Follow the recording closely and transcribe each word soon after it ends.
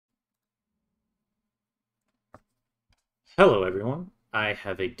Hello everyone, I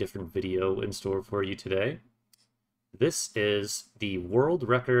have a different video in store for you today. This is the world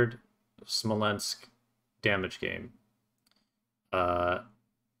record Smolensk damage game. Uh,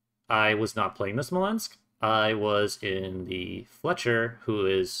 I was not playing the Smolensk. I was in the Fletcher, who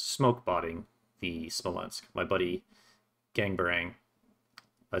is smoke botting the Smolensk. My buddy Gangbarang.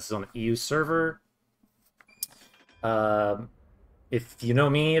 This is on the EU server. Um, if you know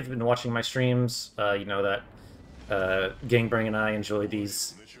me, if you've been watching my streams, you know that Gangbang and I enjoy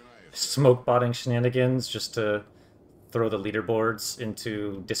these smoke botting shenanigans just to throw the leaderboards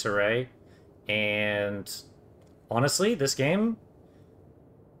into disarray. And honestly, this game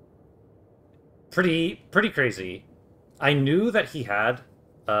pretty crazy. I knew that he had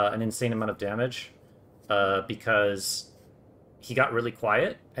an insane amount of damage because he got really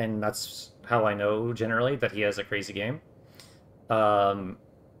quiet, and that's how I know generally that he has a crazy game. Um,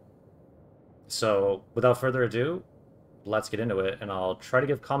 so without further ado, let's get into it, and I'll try to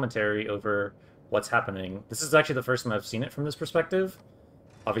give commentary over what's happening. This is actually the first time I've seen it from this perspective.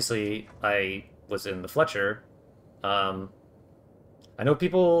 Obviously, I was in the Fletcher. I know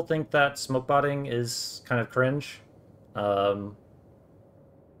people think that smoke botting is kind of cringe, um,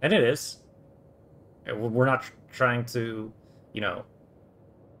 and it is. We're not trying to, you know,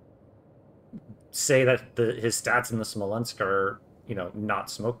 say that his stats in the Smolensk are, not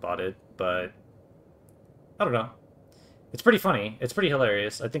smoke botted, but I don't know. It's pretty funny. It's pretty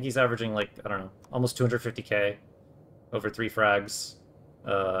hilarious. I think he's averaging like, I don't know, almost 250k over 3 frags.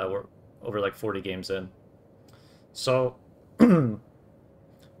 We're over like 40 games in. So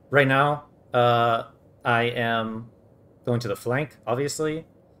right now, I am going to the flank, obviously.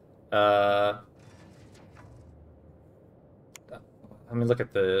 Let me look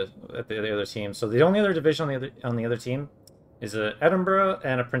at the other team. So the only other division on the other team is a Edinburgh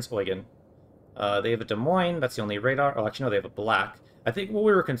and a Prince Eugen. They have a Des Moines. That's the only radar. Oh, actually, no, they have a black. I think what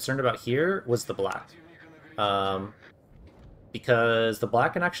we were concerned about here was the black. Because the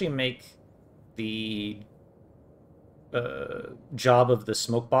black can actually make the job of the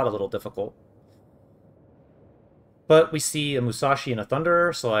smoke bot a little difficult. But we see a Musashi and a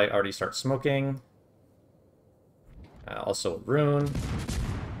Thunderer, so I already start smoking. Also a Rune.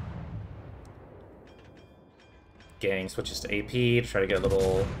 Gang switches to AP to try to get a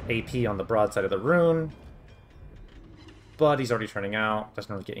little AP on the broadside of the Rune. But he's already turning out.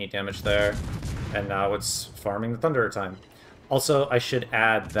 Doesn't really get any damage there. And now it's farming the Thunderer time. Also, I should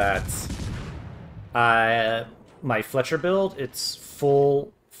add that my Fletcher build, it's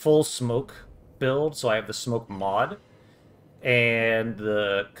full smoke build, so I have the smoke mod and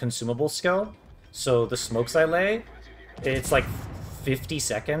the consumable skill. So the smokes I lay, it's like 50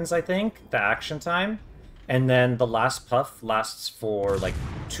 seconds, I think, the action time. And then the last puff lasts for like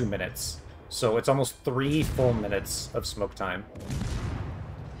 2 minutes. So it's almost 3 full minutes of smoke time.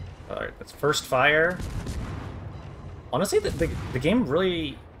 Alright, that's first fire. Honestly, the game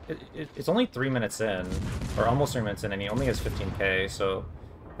really... It's only 3 minutes in, or almost 3 minutes in, and he only has 15k, so...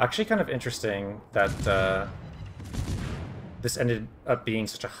 Actually kind of interesting that this ended up being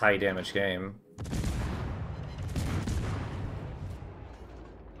such a high damage game.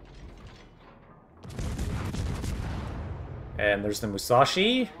 And there's the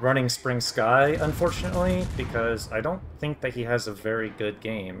Musashi running Spring Sky, unfortunately, because I don't think that he has a very good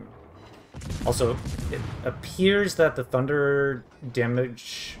game. Also, it appears that the Thunder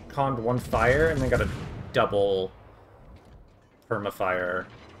damage conned 1 fire and then got a double permafire,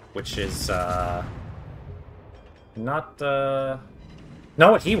 which is not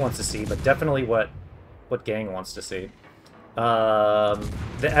what he wants to see, but definitely what Gang wants to see. The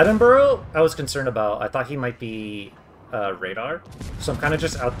Edinburgh, I was concerned about. I thought he might be radar, so I'm kind of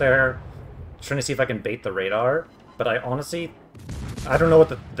just out there trying to see if I can bait the radar, but I don't know what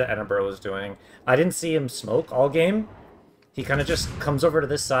the Edinburgh was doing. I didn't see him smoke all game. He kind of just comes over to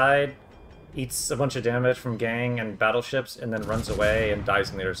this side, eats a bunch of damage from Gang and battleships, and then runs away and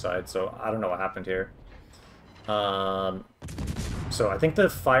dies on the other side, so I don't know what happened here. So I think the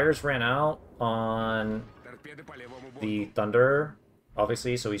fires ran out on the Thunder,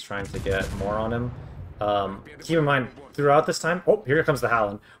 obviously, so he's trying to get more on him. Keep in mind, throughout this time... Oh, here comes the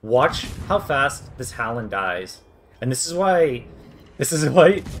Hallen. Watch how fast this Hallen dies. And this is why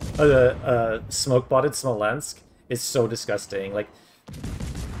smoke-botted Smolensk is so disgusting. Like,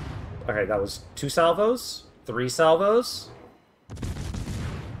 okay, that was 2 salvos, 3 salvos,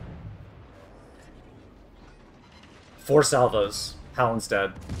 4 salvos. Hallen's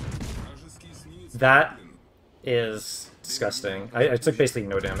dead. That is disgusting. I took basically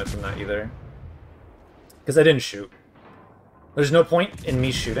no damage from that either. Because I didn't shoot. There's no point in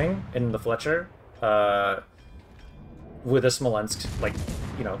me shooting in the Fletcher. with a Smolensk, like,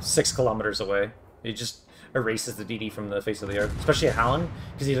 you know, 6 kilometers away. He just erases the DD from the face of the earth, especially a Halon,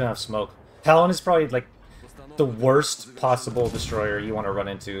 because he doesn't have smoke. Halon is probably, like, the worst possible destroyer you want to run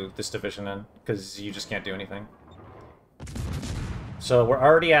into this division in, because you just can't do anything. So we're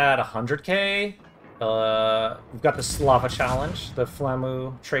already at 100k. We've got the Slava Challenge, the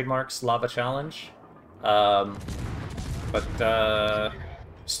Flamu trademark Slava Challenge. But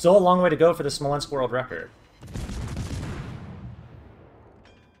still a long way to go for the Smolensk world record.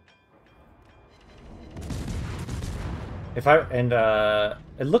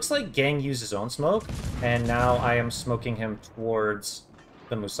 It looks like Gang used his own smoke, and now I am smoking him towards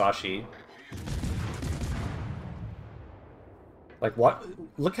the Musashi. Like, what?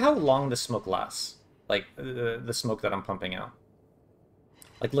 Look how long the smoke lasts. Like, the smoke that I'm pumping out.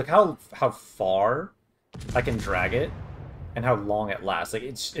 Like, look how far I can drag it, and how long it lasts. Like,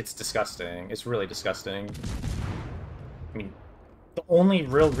 it's disgusting. It's really disgusting. I mean, the only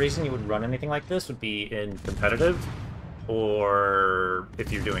real reason you would run anything like this would be in competitive, or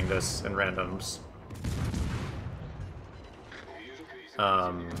if you're doing this in randoms.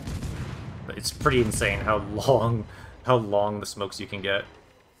 But it's pretty insane how long the smokes you can get.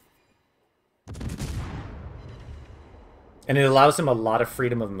 And it allows him a lot of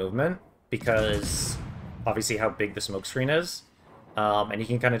freedom of movement, because obviously how big the smoke screen is. And he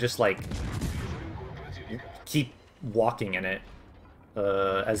can kind of just, like, keep walking in it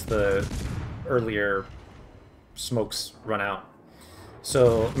as the earlier smokes run out.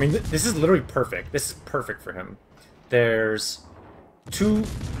 So, I mean, this is literally perfect. This is perfect for him. There's two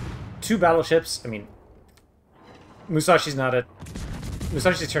battleships. I mean, Musashi's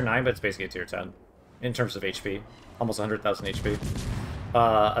tier 9, but it's basically a tier 10 in terms of HP. Almost 100,000 HP.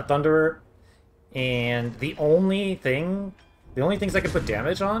 A Thunderer, and the only things I can put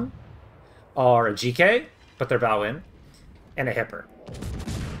damage on are a GK, but they're bow in, and a Hipper.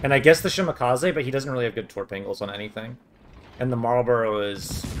 And I guess the Shimakaze, but he doesn't really have good torp angles on anything. And the Marlboro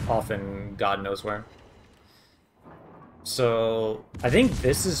is often God knows where. So I think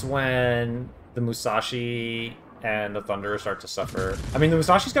this is when the Musashi and the Thunderer start to suffer. I mean, the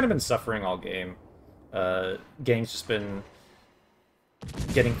Musashi's kind of been suffering all game. Gang's just been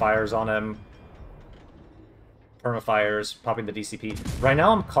getting fires on him. Permafires, popping the DCP. Right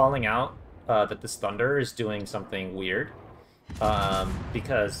now I'm calling out that this Thunder is doing something weird.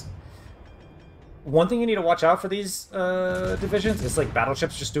 Because one thing you need to watch out for these divisions is, like,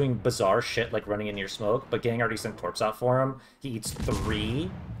 battleships just doing bizarre shit, like running into your smoke, but Gang already sent torps out for him. He eats 3.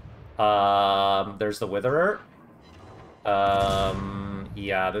 There's the Witherer.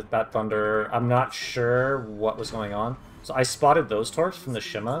 Yeah, that Thunder, I'm not sure what was going on. So I spotted those torps from the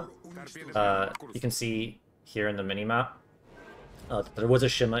Shima. You can see here in the minimap, there was a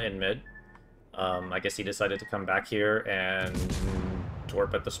Shima in mid. I guess he decided to come back here and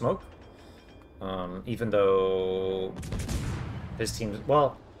torp at the smoke. Even though his team,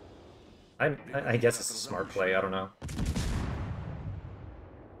 well, I guess it's a smart play, I don't know.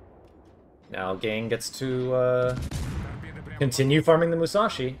 Now Gang gets to continue farming the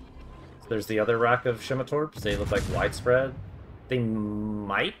Musashi. So there's the other rack of Shima torps. They look like widespread. They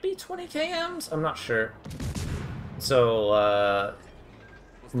might be 20 KMs? I'm not sure. So,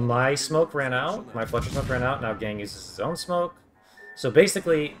 my smoke ran out. My Fletcher smoke ran out. Now Gang uses his own smoke. So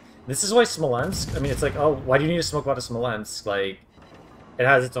basically, this is why Smolensk... I mean, it's like, oh, why do you need to smoke out of Smolensk? Like, it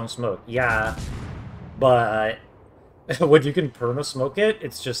has its own smoke. Yeah, but when you can perma-smoke it,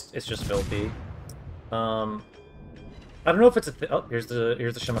 it's just filthy. I don't know if it's a... oh, here's the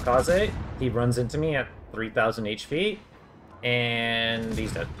Shimakaze. He runs into me at 3,000 HP, and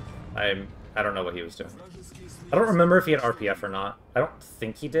he's dead. I don't know what he was doing. I don't remember if he had RPF or not. I don't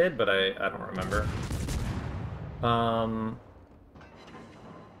think he did, but I don't remember.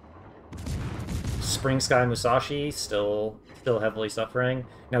 Spring Sky Musashi still heavily suffering.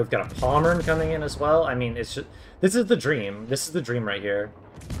 Now we've got a Pommern coming in as well. I mean, it's just... this is the dream. This is the dream right here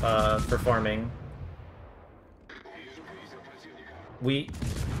for farming.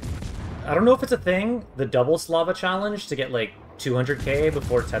 I don't know if it's a thing, the double Slava challenge to get like 200k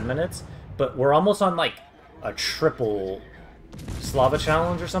before 10 minutes, but we're almost on like a triple Slava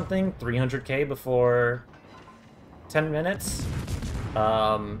challenge or something, 300k before 10 minutes.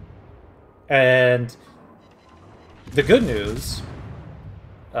 And the good news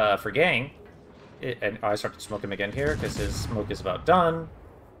for Gang, and I start to smoke him again here because his smoke is about done.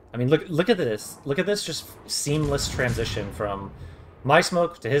 I mean, look at this. Look at this just seamless transition from my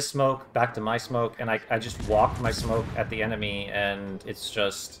smoke to his smoke, back to my smoke, and I just walk my smoke at the enemy, and it's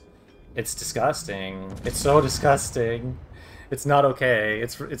just... it's disgusting. It's so disgusting. It's not okay.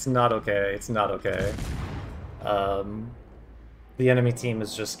 It's not okay. It's not okay. Um, the enemy team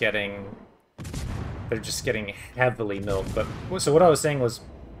is just getting... They're just getting heavily milked. But so what I was saying was,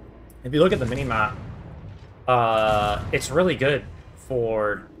 if you look at the minimap, it's really good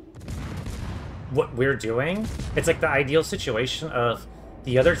for what we're doing. It's like the ideal situation of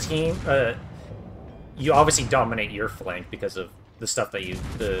the other team. You obviously dominate your flank because of the stuff that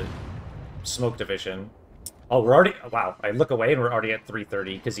the smoke division. Oh, we're already... Wow, I look away and we're already at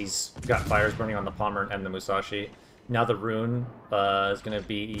 330 because he's got fires burning on the Palmer and the Musashi. Now the Rune is going to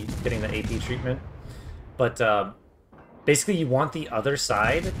be getting the AP treatment. But basically you want the other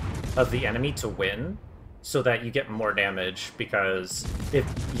side of the enemy to win so that you get more damage, because if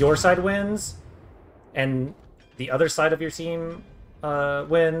your side wins and the other side of your team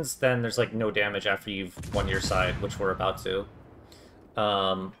wins, then there's like no damage after you've won your side, which we're about to.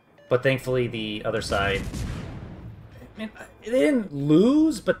 But thankfully the other side... I mean, they didn't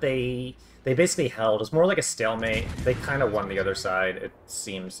lose, but they basically held. It's more like a stalemate. They kind of won the other side, it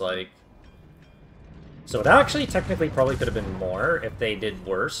seems like. So it actually technically probably could have been more if they did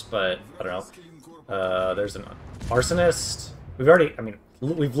worse, but I don't know. There's an arsonist. We've already... I mean,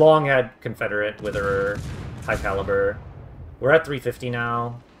 we've long had Confederate, Witherer, High Caliber. We're at 350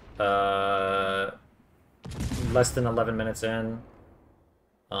 now. Less than 11 minutes in.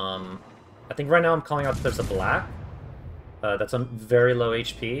 I think right now I'm calling out that there's a black. That's a very low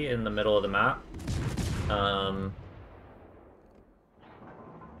HP in the middle of the map.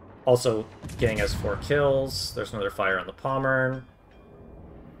 Also, Gang has 4 kills. There's another fire on the Palmer.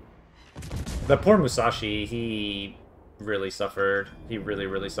 The poor Musashi, he really suffered. He really,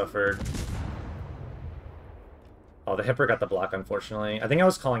 really suffered. Oh, the Hipper got the block, unfortunately. I think I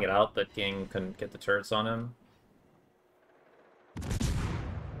was calling it out, but Gang couldn't get the turrets on him.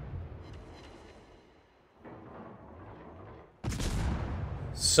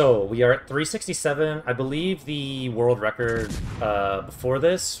 So, we are at 367. I believe the world record before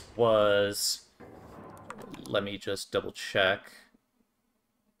this was... Let me just double check.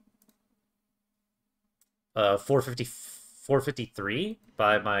 453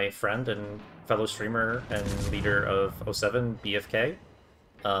 by my friend and fellow streamer and leader of 07, BFK.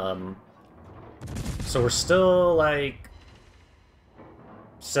 So we're still like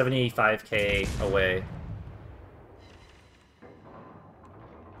 75k away.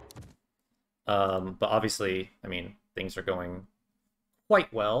 But obviously, I mean, things are going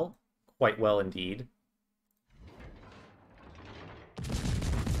quite well indeed.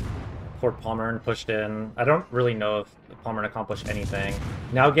 Poor Palmer pushed in. I don't really know if Palmer accomplished anything.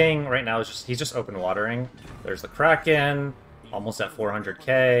 Now Gang right now is he's just open watering. There's the Kraken, almost at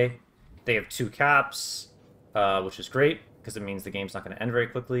 400k. They have 2 caps, which is great because it means the game's not going to end very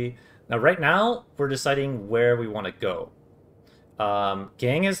quickly. Now right now we're deciding where we want to go.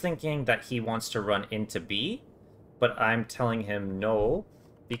 Gang is thinking that he wants to run into B, but I'm telling him no,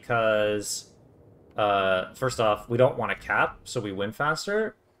 because first off, we don't want to cap, so we win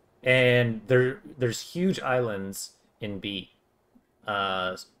faster, and there's huge islands in B.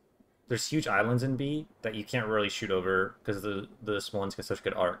 There's huge islands in B that you can't really shoot over because the Smolensk has such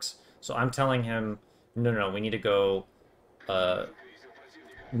good arcs. So I'm telling him, no, we need to go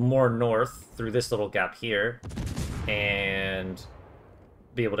more north through this little gap here, and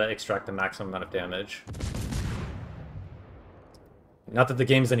be able to extract the maximum amount of damage. Not that the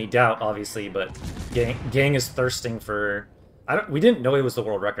game's any doubt, obviously, but Gang is thirsting for... we didn't know he was the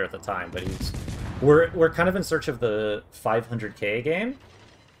world record at the time, but we're kind of in search of the 500k game.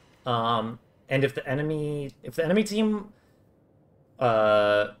 And if the enemy team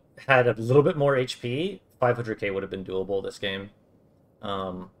had a little bit more HP, 500k would have been doable this game.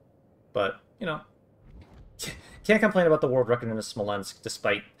 But, you know, can't complain about the world record in the Smolensk,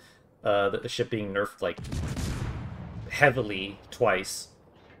 despite the ship being nerfed, like, heavily twice.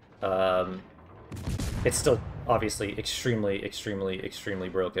 It's still, obviously, extremely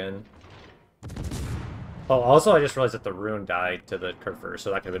broken. Oh, also, I just realized that the Rune died to the Curver,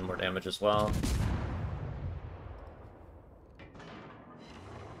 so that could have been more damage as well.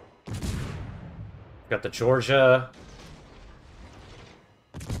 Got the Georgia.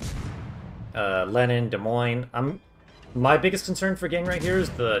 Lenin, Des Moines. My biggest concern for Gang right here is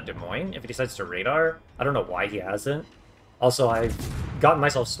the Des Moines. If he decides to radar, I don't know why he hasn't. Also, I've gotten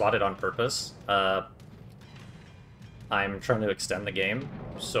myself spotted on purpose. I'm trying to extend the game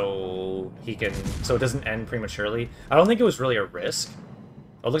so it doesn't end prematurely. I don't think it was really a risk.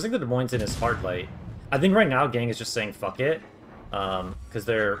 Oh, it looks like the Des Moines in his hard light. I think right now Gang is just saying fuck it, because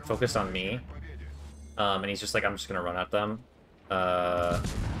they're focused on me, and he's just like, I'm just gonna run at them.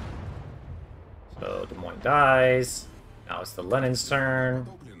 So Des Moines dies. Now it's the Lenin's turn.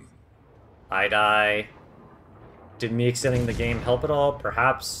 I die. Did me extending the game help at all?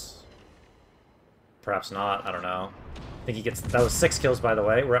 Perhaps. Perhaps not. I don't know. I think he gets... That was 6 kills, by the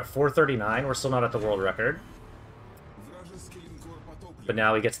way. We're at 439. We're still not at the world record. But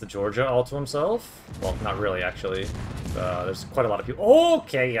now he gets the Georgia all to himself. Well, not really, actually. There's quite a lot of people.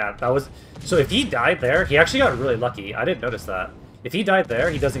 Okay, yeah, that was... So if he died there, he actually got really lucky. I didn't notice that. If he died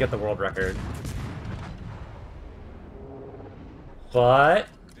there, he doesn't get the world record. But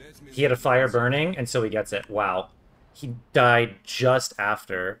he had a fire burning, and so he gets it. Wow. He died just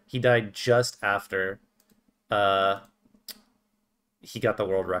after. He died just after he got the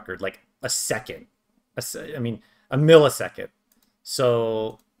world record. Like, a second. I mean, a millisecond.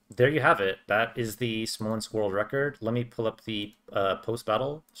 So, there you have it. That is the Smolensk world record. Let me pull up the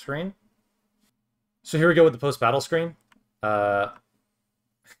post-battle screen. So here we go with the post-battle screen.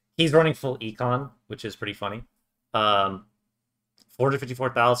 He's running full econ, which is pretty funny.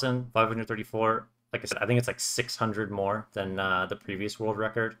 454,534. Like I said, I think it's like 600 more than the previous world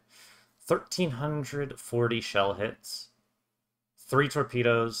record. 1,340 shell hits. 3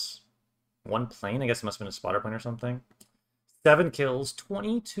 torpedoes. 1 plane. I guess it must have been a spotter plane or something. 7 kills.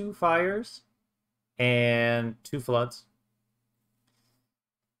 22 fires. And 2 floods.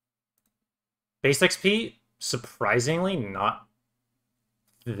 Base XP, surprisingly, not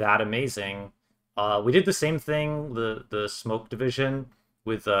that amazing. We did the same thing, the smoke division,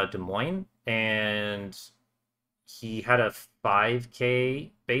 with Des Moines, and he had a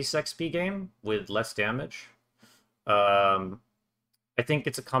 5k base XP game with less damage. I think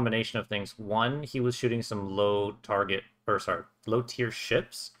it's a combination of things. One, he was shooting some low tier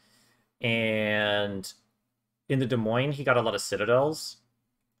ships, and in the Des Moines, he got a lot of citadels.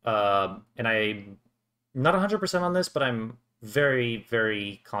 And I'm not 100% on this, but I'm very,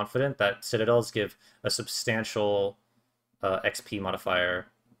 very confident that citadels give a substantial XP modifier.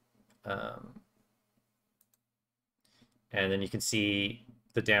 And then you can see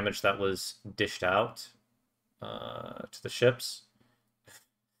the damage that was dished out to the ships.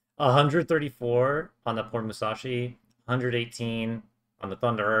 134 on the poor Musashi, 118 on the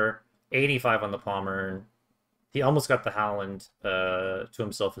Thunderer, 85 on the Pommern. He almost got the Howland to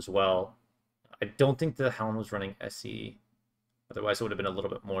himself as well. I don't think the Howland was running SE. Otherwise, it would have been a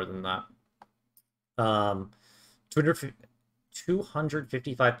little bit more than that.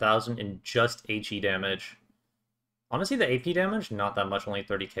 255,000 in just HE damage. Honestly, the AP damage, not that much, only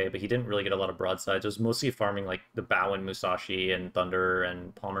 30k, but he didn't really get a lot of broadsides. It was mostly farming like the Bowen, Musashi, and Thunder,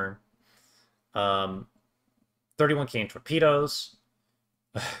 and Palmer. 31k in torpedoes.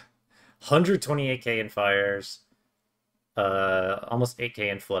 128k in fires. Almost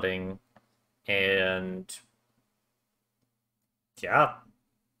 8k in flooding. And yeah,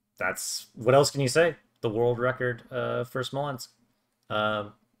 that's... What else can you say? The world record for Smolensk.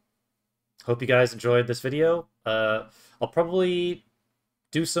 Hope you guys enjoyed this video. I'll probably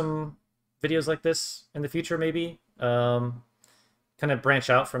do some videos like this in the future, maybe. Kind of branch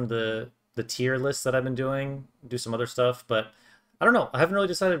out from the tier list that I've been doing, do some other stuff, but I don't know. I haven't really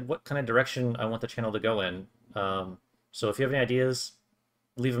decided what kind of direction I want the channel to go in. So if you have any ideas,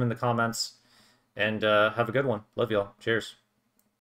 leave them in the comments, and have a good one. Love y'all. Cheers.